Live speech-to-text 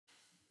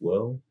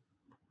Well,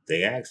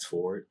 they asked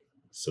for it,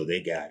 so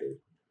they got it.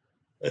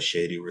 A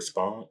shady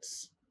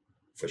response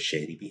for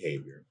shady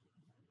behavior.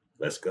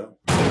 Let's go.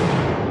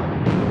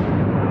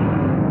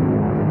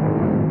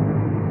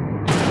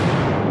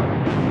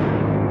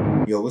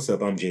 Yo, what's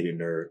up? I'm Jaded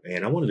Nerd,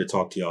 and I wanted to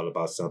talk to y'all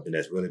about something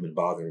that's really been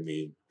bothering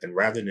me. And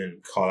rather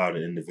than call out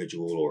an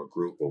individual or a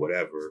group or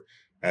whatever,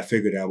 I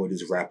figured I would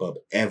just wrap up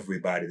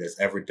everybody that's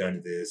ever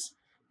done this,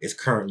 is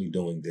currently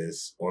doing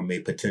this, or may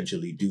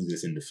potentially do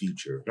this in the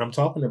future. And I'm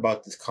talking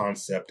about this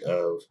concept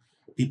of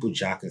people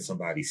jocking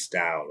somebody's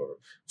style or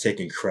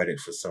taking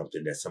credit for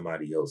something that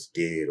somebody else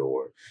did,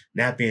 or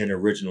not being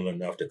original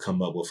enough to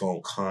come up with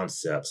own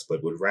concepts,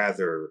 but would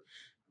rather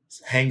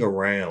hang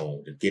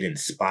around and get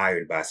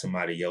inspired by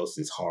somebody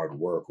else's hard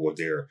work or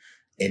their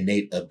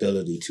innate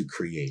ability to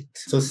create.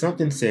 So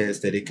something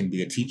says that it can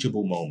be a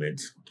teachable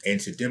moment, and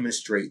to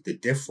demonstrate the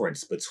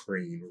difference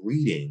between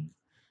reading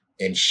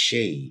and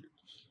shade,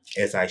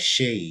 as I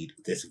shade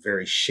this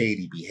very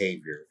shady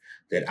behavior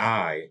that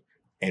I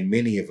and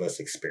many of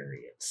us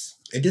experience.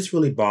 It just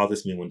really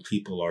bothers me when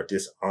people are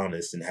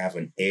dishonest and have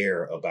an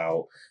air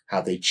about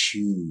how they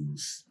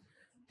choose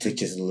to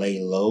just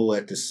lay low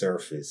at the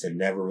surface and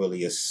never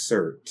really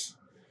assert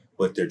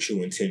what their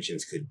true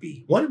intentions could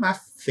be. One of my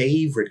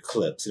favorite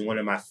clips and one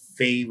of my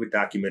favorite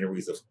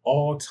documentaries of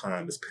all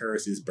time is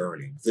Paris is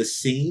Burning. The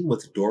scene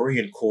with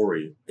Dorian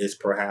Corey is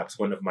perhaps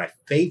one of my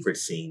favorite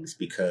scenes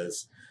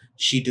because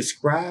she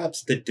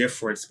describes the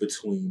difference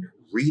between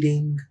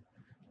reading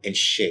and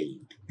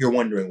shade. You're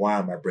wondering, why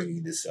am I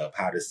bringing this up?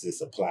 How does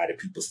this apply to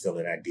people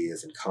stealing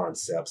ideas and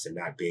concepts and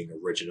not being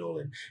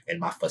original, and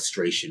my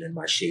frustration and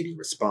my shady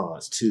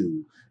response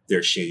to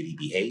their shady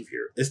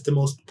behavior? It's the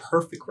most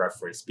perfect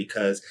reference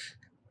because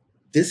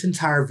this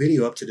entire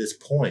video up to this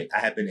point, I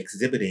have been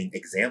exhibiting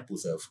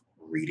examples of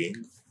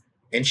reading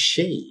and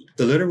shade.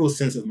 The literal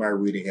sense of my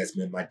reading has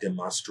been my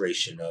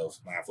demonstration of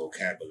my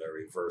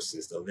vocabulary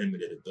versus the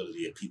limited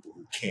ability of people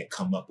who can't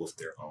come up with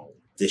their own.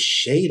 The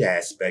shade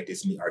aspect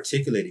is me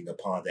articulating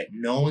upon that,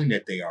 knowing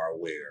that they are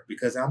aware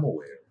because I'm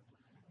aware.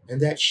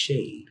 And that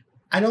shade.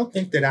 I don't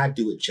think that I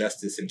do it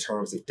justice in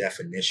terms of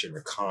definition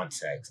or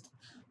context.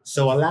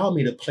 So allow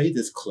me to play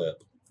this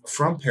clip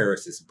from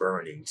Paris is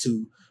Burning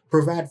to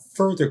provide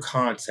further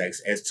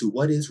context as to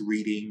what is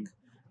reading,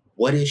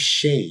 what is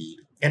shade,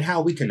 and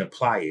how we can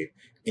apply it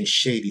in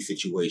shady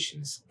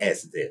situations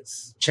as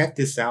this. Check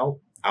this out.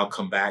 I'll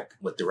come back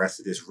with the rest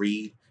of this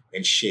read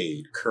and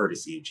shade,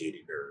 courtesy of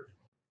Jaded Nerd.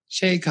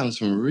 Shade comes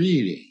from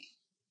reading.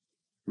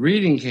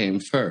 Reading came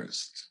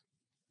first.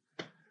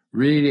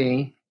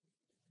 Reading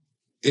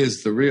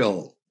is the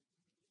real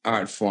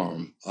art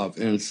form of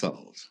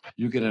insult.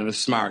 You get in a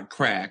smart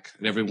crack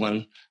and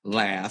everyone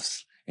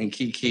laughs and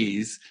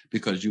kikis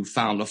because you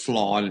found a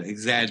flaw and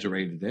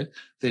exaggerated it,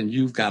 then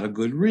you've got a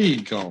good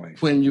read going.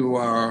 When you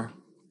are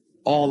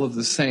all of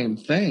the same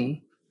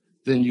thing,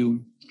 then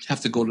you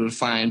have to go to the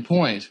fine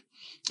point.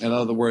 In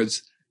other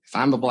words, if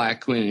I'm a black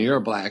queen and you're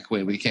a black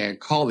queen, we can't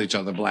call each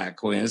other black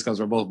queens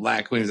because we're both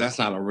black queens. That's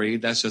not a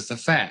read. That's just a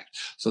fact.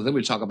 So then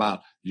we talk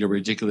about your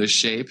ridiculous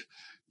shape,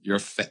 your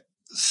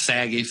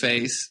saggy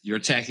face, your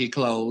tacky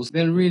clothes.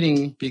 Then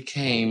reading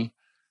became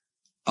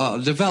a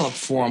developed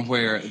form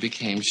where it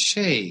became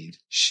shade.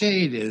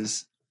 Shade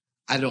is,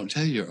 I don't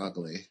tell you you're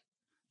ugly,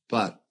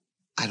 but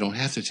I don't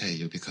have to tell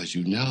you because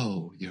you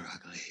know you're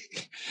ugly.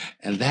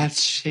 And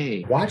that's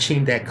shade.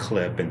 Watching that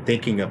clip and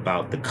thinking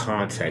about the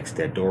context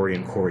that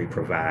Dorian Corey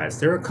provides,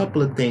 there are a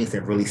couple of things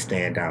that really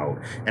stand out.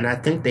 And I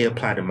think they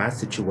apply to my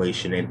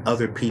situation and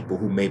other people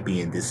who may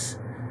be in this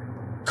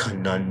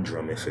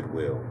conundrum, if it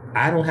will.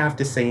 I don't have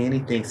to say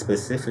anything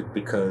specific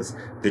because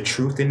the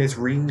truth in this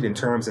read, in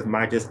terms of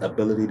my just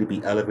ability to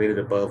be elevated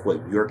above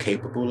what you're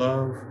capable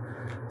of,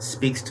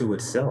 speaks to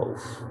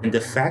itself. And the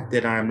fact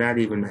that I'm not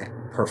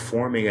even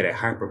performing at a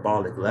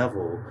hyperbolic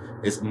level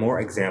is more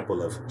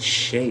example of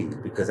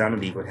shade because I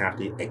don't even have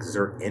to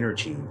exert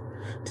energy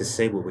to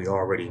say what we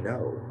already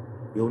know.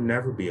 You'll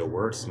never be a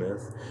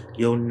wordsmith.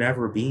 You'll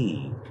never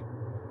be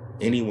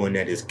anyone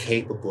that is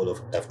capable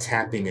of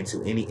tapping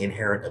into any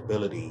inherent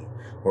ability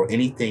or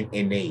anything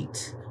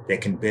innate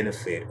that can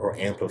benefit or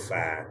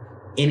amplify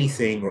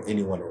anything or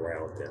anyone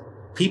around them.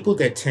 People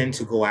that tend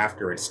to go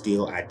after and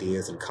steal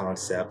ideas and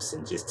concepts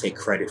and just take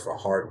credit for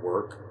hard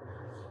work,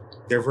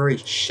 they're very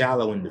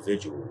shallow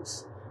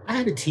individuals. I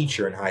had a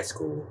teacher in high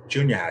school,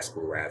 junior high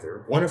school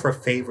rather. One of her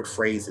favorite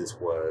phrases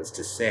was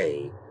to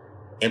say,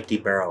 empty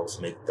barrels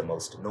make the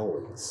most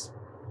noise.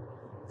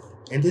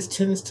 And this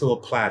tends to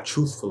apply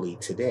truthfully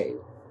today.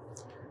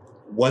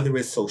 Whether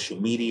it's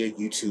social media,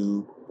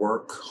 YouTube,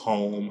 work,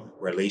 home,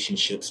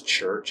 relationships,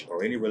 church,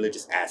 or any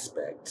religious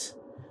aspect,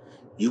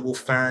 you will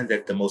find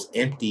that the most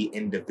empty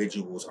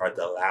individuals are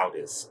the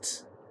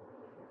loudest.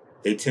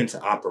 They tend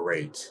to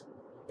operate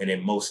in a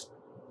most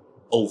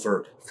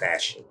overt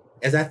fashion.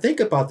 As I think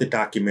about the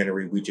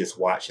documentary we just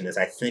watched, and as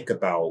I think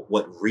about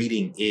what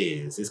reading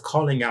is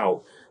calling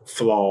out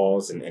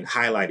flaws and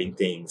highlighting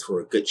things for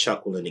a good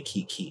chuckle and a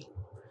kiki.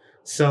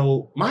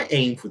 So my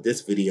aim for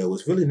this video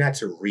is really not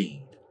to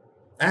read.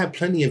 I have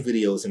plenty of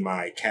videos in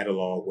my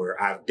catalog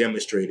where I've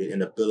demonstrated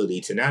an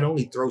ability to not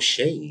only throw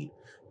shade,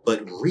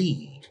 but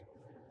read.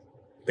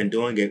 Been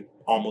doing it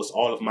almost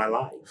all of my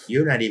life.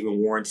 You're not even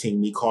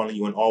warranting me calling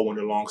you an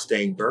all-winter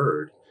long-staying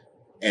bird,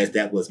 as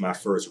that was my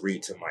first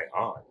read to my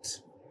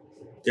aunt.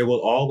 There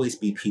will always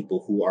be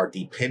people who are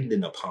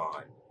dependent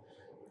upon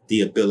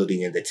the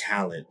ability and the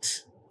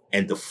talent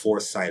and the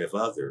foresight of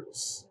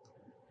others.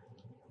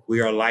 We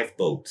are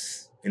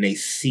lifeboats in a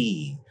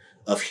sea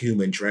of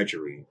human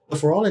drudgery. But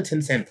for all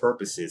intents and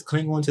purposes,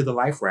 cling on to the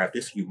life raft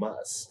if you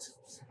must.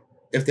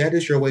 If that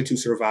is your way to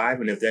survive,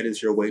 and if that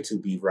is your way to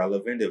be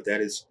relevant, if that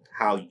is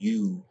how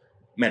you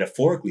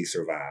metaphorically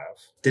survive,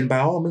 then by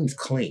all means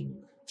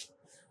cling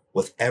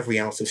with every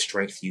ounce of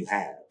strength you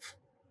have,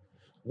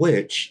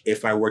 which,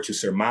 if I were to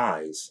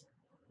surmise,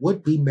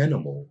 would be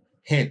minimal,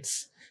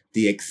 hence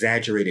the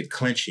exaggerated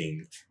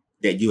clenching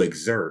that you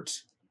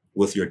exert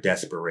with your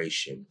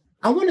desperation.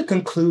 I want to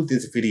conclude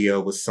this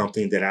video with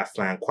something that I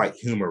find quite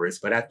humorous,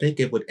 but I think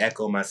it would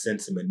echo my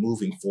sentiment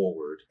moving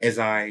forward as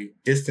I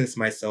distance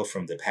myself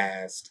from the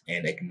past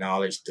and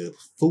acknowledge the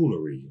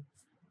foolery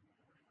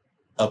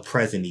of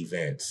present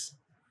events,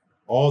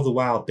 all the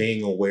while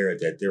being aware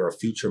that there are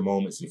future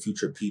moments and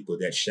future people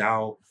that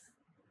shall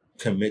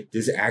commit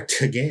this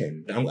act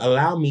again.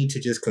 Allow me to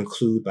just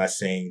conclude by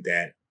saying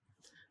that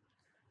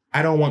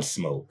I don't want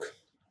smoke,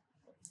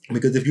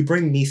 because if you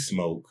bring me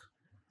smoke,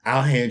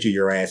 I'll hand you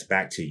your ass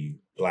back to you,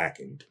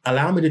 blackened.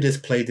 Allow me to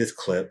just play this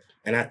clip,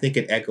 and I think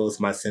it echoes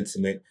my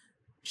sentiment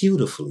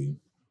beautifully.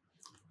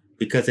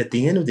 Because at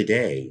the end of the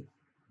day,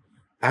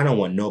 I don't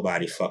want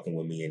nobody fucking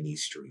with me in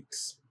these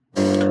streets.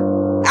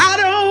 I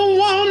don't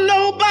want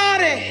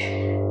nobody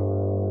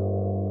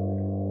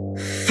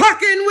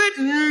fucking with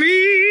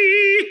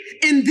me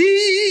in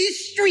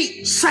these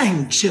streets.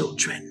 Sing,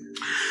 children.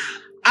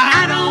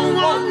 I don't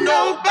want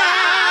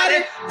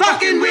nobody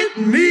fucking with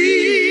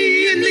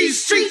me in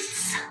these streets.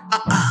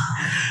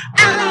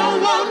 I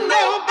don't want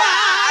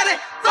nobody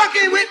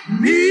fucking with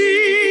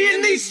me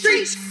in these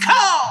streets.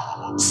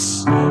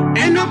 Cause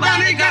ain't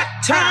nobody got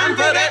time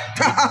for that.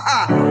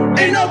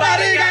 Ain't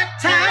nobody got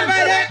time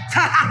for that.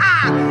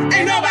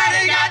 Ain't nobody